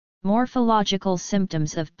Morphological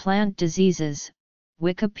symptoms of plant diseases,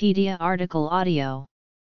 Wikipedia article audio.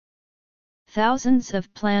 Thousands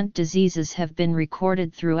of plant diseases have been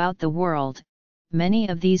recorded throughout the world, many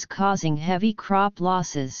of these causing heavy crop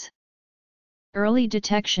losses. Early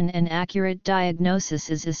detection and accurate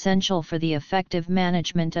diagnosis is essential for the effective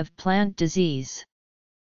management of plant disease.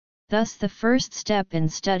 Thus, the first step in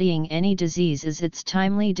studying any disease is its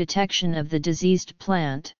timely detection of the diseased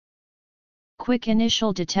plant. Quick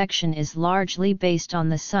initial detection is largely based on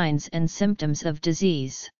the signs and symptoms of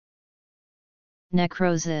disease.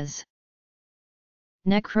 Necrosis.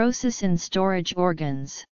 Necrosis in storage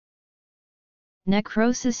organs.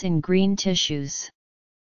 Necrosis in green tissues.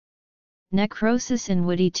 Necrosis in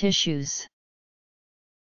woody tissues.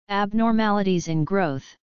 Abnormalities in growth.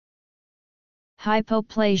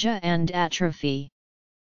 Hypoplasia and atrophy.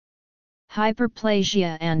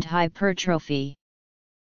 Hyperplasia and hypertrophy.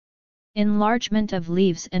 Enlargement of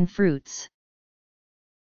leaves and fruits.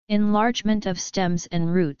 Enlargement of stems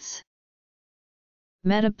and roots.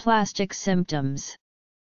 Metaplastic symptoms.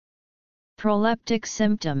 Proleptic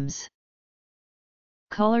symptoms.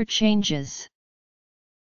 Color changes.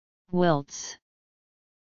 Wilts.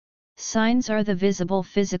 Signs are the visible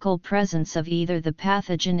physical presence of either the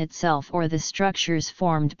pathogen itself or the structures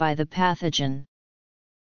formed by the pathogen.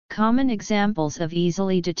 Common examples of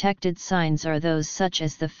easily detected signs are those such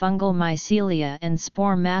as the fungal mycelia and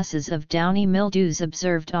spore masses of downy mildews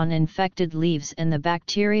observed on infected leaves and the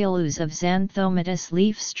bacterial ooze of xanthomatous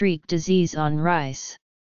leaf streak disease on rice.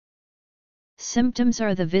 Symptoms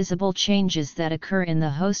are the visible changes that occur in the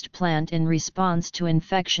host plant in response to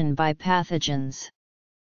infection by pathogens.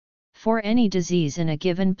 For any disease in a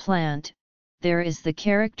given plant, there is the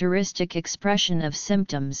characteristic expression of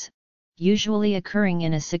symptoms, usually occurring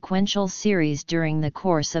in a sequential series during the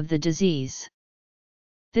course of the disease.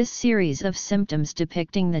 This series of symptoms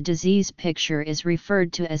depicting the disease picture is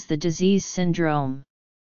referred to as the disease syndrome.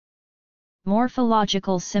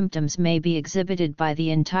 Morphological symptoms may be exhibited by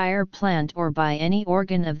the entire plant or by any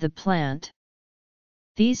organ of the plant.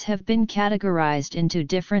 These have been categorized into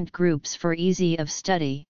different groups for ease of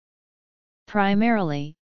study.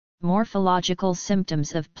 Primarily, morphological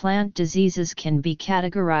symptoms of plant diseases can be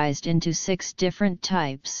categorized into 6 different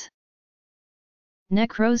types.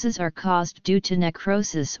 Necroses are caused due to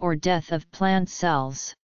necrosis or death of plant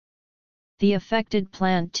cells. The affected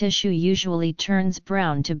plant tissue usually turns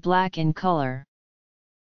brown to black in color.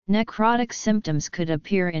 Necrotic symptoms could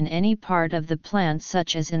appear in any part of the plant,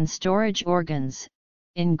 such as in storage organs,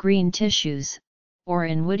 in green tissues, or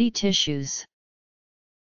in woody tissues.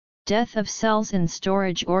 Death of cells in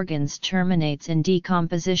storage organs terminates in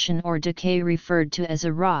decomposition or decay, referred to as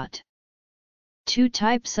a rot. 2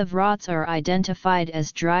 types of rots are identified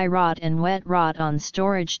as dry rot and wet rot on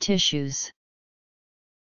storage tissues.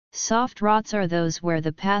 Soft rots are those where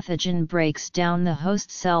the pathogen breaks down the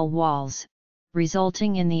host cell walls,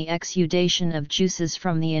 resulting in the exudation of juices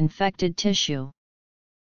from the infected tissue.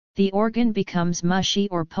 The organ becomes mushy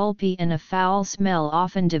or pulpy and a foul smell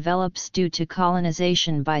often develops due to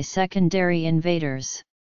colonization by secondary invaders.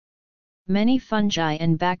 Many fungi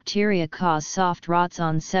and bacteria cause soft rots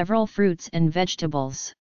on several fruits and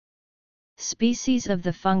vegetables. Species of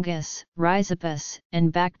the fungus, Rhizopus,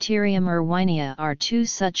 and bacterium Erwinia are 2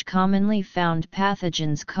 such commonly found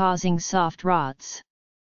pathogens causing soft rots.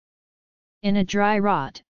 In a dry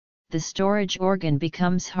rot, the storage organ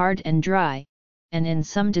becomes hard and dry, and in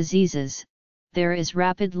some diseases, there is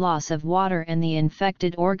rapid loss of water and the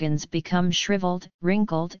infected organs become shriveled,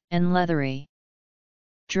 wrinkled, and leathery.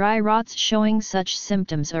 Dry rots showing such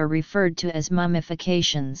symptoms are referred to as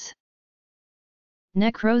mummifications.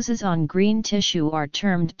 Necroses on green tissue are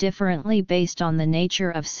termed differently based on the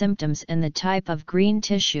nature of symptoms and the type of green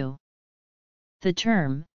tissue. The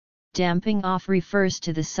term, damping off, refers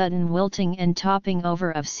to the sudden wilting and topping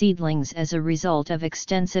over of seedlings as a result of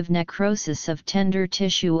extensive necrosis of tender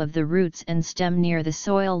tissue of the roots and stem near the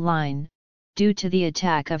soil line, due to the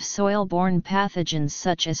attack of soil-borne pathogens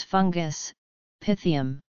such as fungus,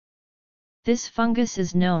 Pythium. This fungus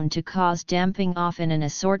is known to cause damping off in an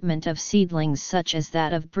assortment of seedlings such as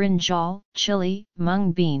that of brinjal, chili,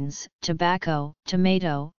 mung beans, tobacco,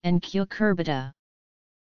 tomato, and cucurbita.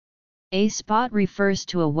 A spot refers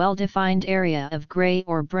to a well-defined area of gray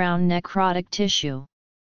or brown necrotic tissue.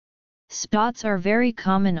 Spots are very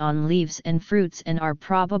common on leaves and fruits and are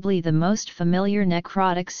probably the most familiar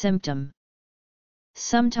necrotic symptom.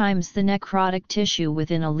 Sometimes the necrotic tissue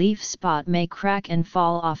within a leaf spot may crack and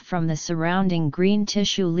fall off from the surrounding green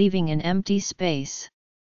tissue, leaving an empty space.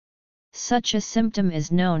 Such a symptom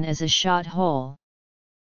is known as a shot hole.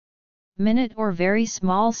 Minute or very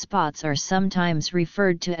small spots are sometimes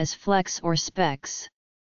referred to as flecks or specks.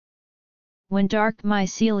 When dark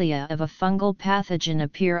mycelia of a fungal pathogen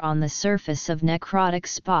appear on the surface of necrotic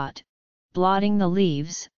spot, blotting the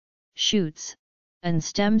leaves, shoots, and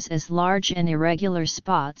stems as large and irregular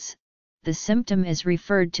spots, the symptom is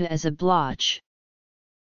referred to as a blotch.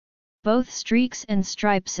 Both streaks and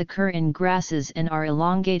stripes occur in grasses and are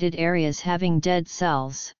elongated areas having dead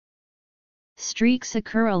cells. Streaks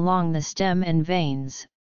occur along the stem and veins,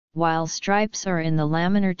 while stripes are in the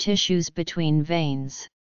laminar tissues between veins.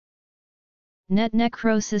 Net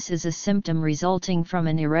necrosis is a symptom resulting from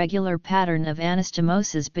an irregular pattern of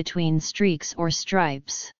anastomosis between streaks or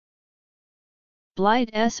stripes.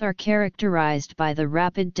 Blights are characterized by the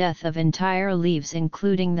rapid death of entire leaves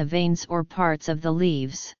including the veins or parts of the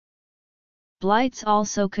leaves. Blights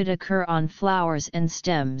also could occur on flowers and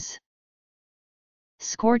stems.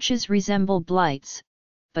 Scorches resemble blights,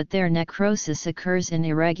 but their necrosis occurs in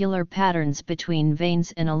irregular patterns between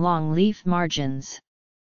veins and along leaf margins.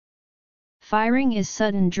 Firing is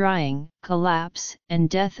sudden drying, collapse, and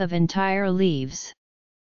death of entire leaves.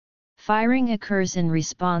 Firing occurs in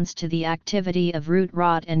response to the activity of root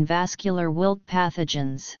rot and vascular wilt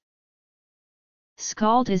pathogens.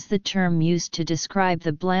 Scald is the term used to describe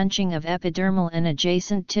the blanching of epidermal and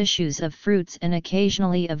adjacent tissues of fruits and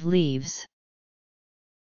occasionally of leaves.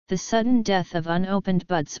 The sudden death of unopened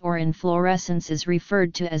buds or inflorescence is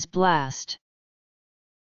referred to as blast.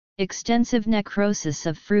 Extensive necrosis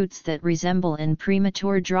of fruits that resemble in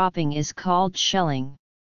premature dropping is called shelling.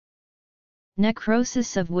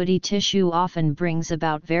 Necrosis of woody tissue often brings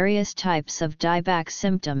about various types of dieback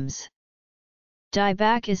symptoms.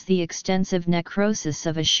 Dieback is the extensive necrosis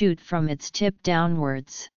of a shoot from its tip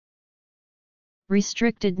downwards.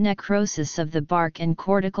 Restricted necrosis of the bark and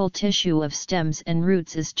cortical tissue of stems and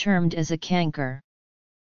roots is termed as a canker.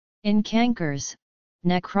 In cankers,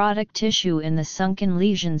 necrotic tissue in the sunken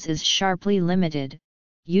lesions is sharply limited,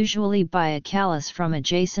 usually by a callus from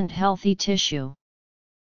adjacent healthy tissue.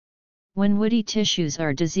 When woody tissues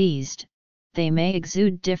are diseased, they may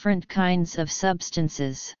exude different kinds of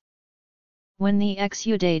substances. When the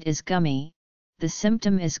exudate is gummy, the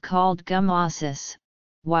symptom is called gummosis,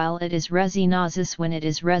 while it is resinosis when it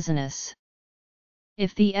is resinous.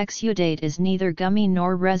 If the exudate is neither gummy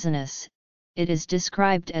nor resinous, it is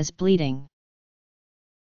described as bleeding.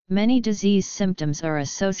 Many disease symptoms are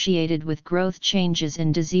associated with growth changes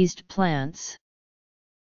in diseased plants.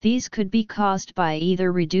 These could be caused by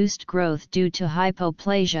either reduced growth due to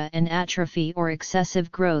hypoplasia and atrophy or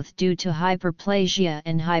excessive growth due to hyperplasia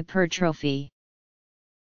and hypertrophy.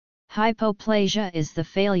 Hypoplasia is the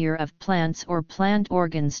failure of plants or plant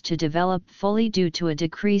organs to develop fully due to a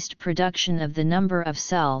decreased production of the number of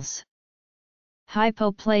cells.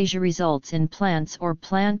 Hypoplasia results in plants or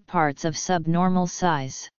plant parts of subnormal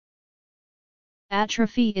size.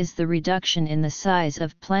 Atrophy is the reduction in the size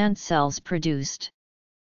of plant cells produced.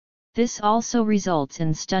 This also results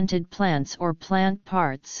in stunted plants or plant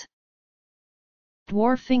parts.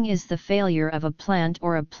 Dwarfing is the failure of a plant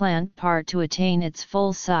or a plant part to attain its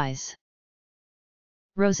full size.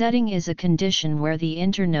 Rosetting is a condition where the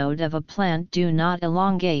internode of a plant do not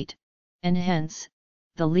elongate, and hence,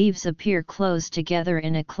 the leaves appear close together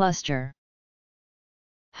in a cluster.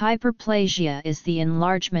 Hyperplasia is the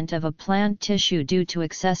enlargement of a plant tissue due to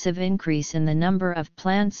excessive increase in the number of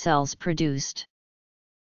plant cells produced.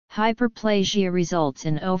 Hyperplasia results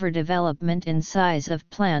in overdevelopment in size of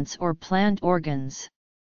plants or plant organs.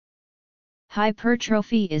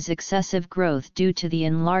 Hypertrophy is excessive growth due to the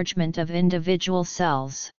enlargement of individual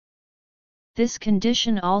cells. This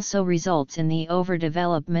condition also results in the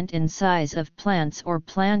overdevelopment in size of plants or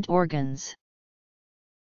plant organs.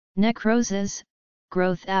 Necrosis,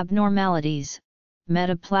 growth abnormalities,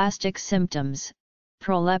 metaplastic symptoms,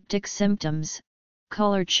 proleptic symptoms,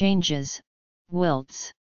 color changes,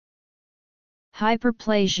 wilts.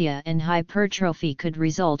 Hyperplasia and hypertrophy could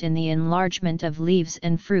result in the enlargement of leaves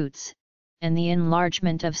and fruits, and the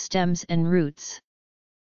enlargement of stems and roots.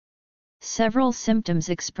 Several symptoms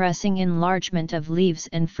expressing enlargement of leaves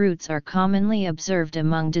and fruits are commonly observed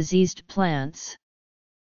among diseased plants.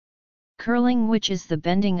 Curling, which is the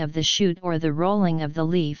bending of the shoot or the rolling of the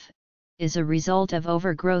leaf, is a result of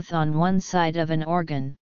overgrowth on one side of an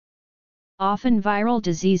organ. Often viral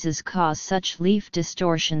diseases cause such leaf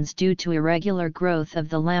distortions due to irregular growth of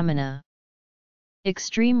the lamina.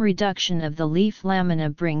 Extreme reduction of the leaf lamina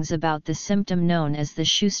brings about the symptom known as the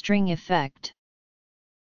shoestring effect.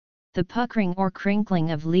 The puckering or crinkling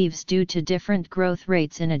of leaves due to different growth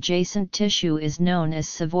rates in adjacent tissue is known as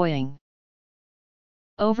savoying.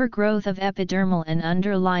 Overgrowth of epidermal and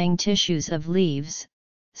underlying tissues of leaves,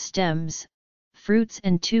 stems, fruits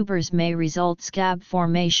and tubers may result scab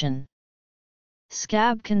formation.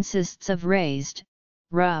 Scab consists of raised,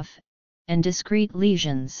 rough, and discrete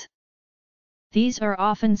lesions. These are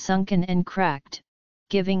often sunken and cracked,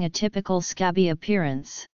 giving a typical scabby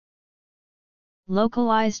appearance.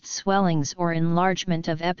 Localized swellings or enlargement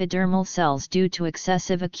of epidermal cells due to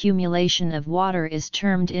excessive accumulation of water is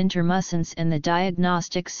termed intermuscence, and the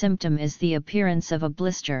diagnostic symptom is the appearance of a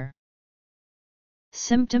blister.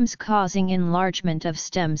 Symptoms causing enlargement of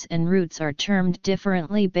stems and roots are termed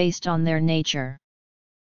differently based on their nature.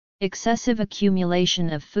 Excessive accumulation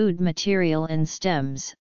of food material in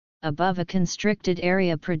stems, above a constricted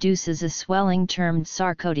area, produces a swelling termed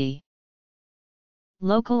sarcody.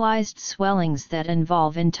 Localized swellings that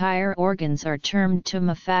involve entire organs are termed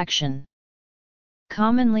tumefaction.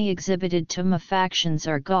 Commonly exhibited tumefactions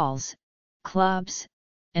are galls, clubs,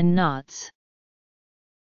 and knots.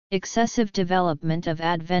 Excessive development of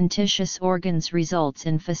adventitious organs results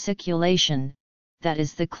in fasciculation, that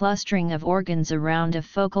is the clustering of organs around a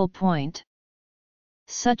focal point.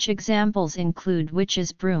 Such examples include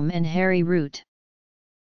witch's broom and hairy root.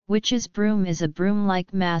 Witch's broom is a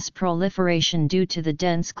broom-like mass proliferation due to the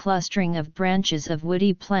dense clustering of branches of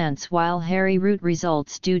woody plants, while hairy root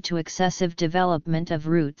results due to excessive development of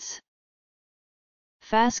roots.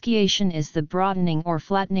 Fasciation is the broadening or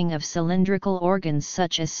flattening of cylindrical organs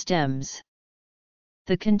such as stems.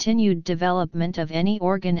 The continued development of any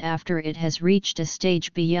organ after it has reached a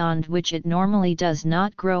stage beyond which it normally does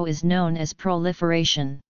not grow is known as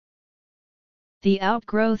proliferation. The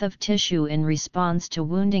outgrowth of tissue in response to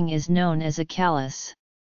wounding is known as a callus.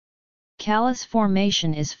 Callus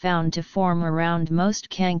formation is found to form around most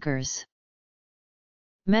cankers.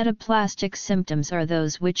 Metaplastic symptoms are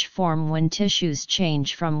those which form when tissues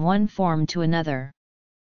change from one form to another.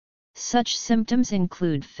 Such symptoms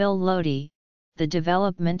include phyllodes, the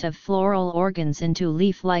development of floral organs into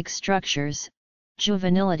leaf-like structures;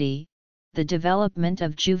 juvenility, the development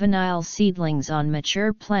of juvenile seedlings on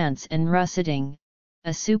mature plants; and russeting,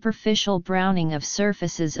 a superficial browning of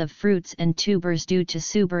surfaces of fruits and tubers due to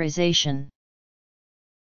suberization.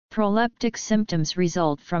 Proleptic symptoms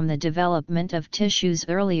result from the development of tissues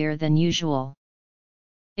earlier than usual.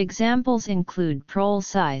 Examples include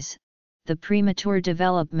prolesize, the premature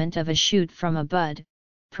development of a shoot from a bud;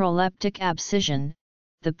 proleptic abscission,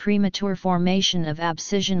 the premature formation of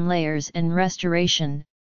abscission layers; and restoration,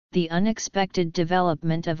 the unexpected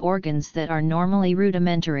development of organs that are normally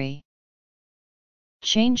rudimentary.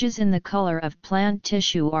 Changes in the color of plant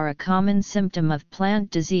tissue are a common symptom of plant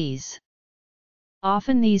disease.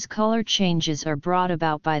 Often these color changes are brought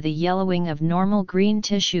about by the yellowing of normal green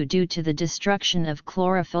tissue due to the destruction of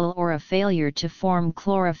chlorophyll or a failure to form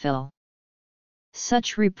chlorophyll.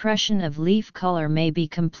 Such repression of leaf color may be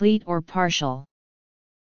complete or partial.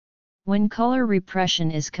 When color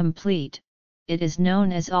repression is complete, it is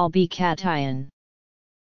known as albication.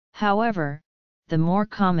 However, the more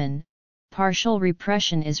common, partial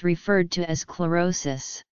repression is referred to as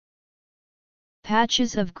chlorosis.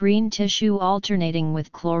 Patches of green tissue alternating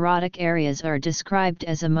with chlorotic areas are described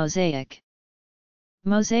as a mosaic.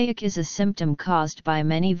 Mosaic is a symptom caused by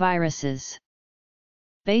many viruses.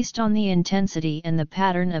 Based on the intensity and the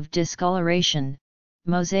pattern of discoloration,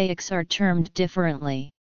 mosaics are termed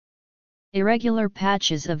differently. Irregular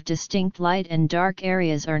patches of distinct light and dark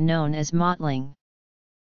areas are known as mottling.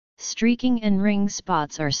 Streaking and ring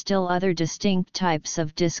spots are still other distinct types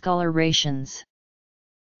of discolorations.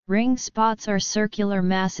 Ring spots are circular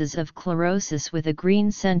masses of chlorosis with a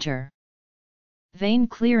green center. Vein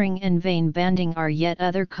clearing and vein banding are yet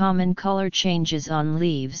other common color changes on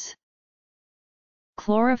leaves.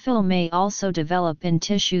 Chlorophyll may also develop in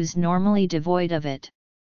tissues normally devoid of it.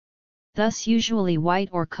 Thus usually white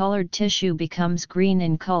or colored tissue becomes green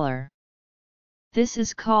in color. This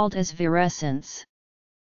is called as virescence.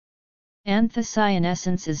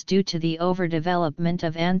 Anthocyanescence is due to the overdevelopment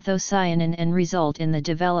of anthocyanin and result in the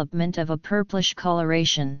development of a purplish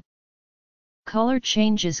coloration. Color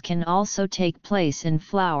changes can also take place in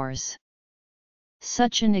flowers.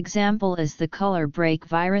 Such an example is the color break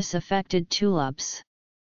virus-affected tulips.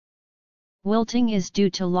 Wilting is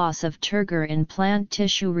due to loss of turgor in plant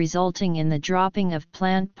tissue resulting in the dropping of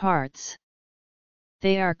plant parts.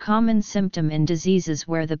 They are common symptom in diseases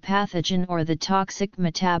where the pathogen or the toxic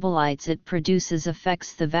metabolites it produces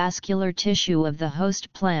affects the vascular tissue of the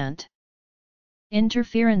host plant.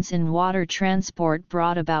 Interference in water transport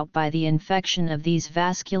brought about by the infection of these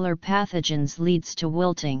vascular pathogens leads to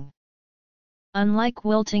wilting. Unlike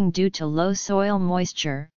wilting due to low soil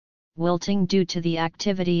moisture, wilting due to the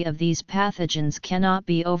activity of these pathogens cannot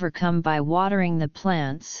be overcome by watering the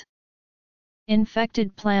plants.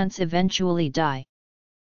 Infected plants eventually die.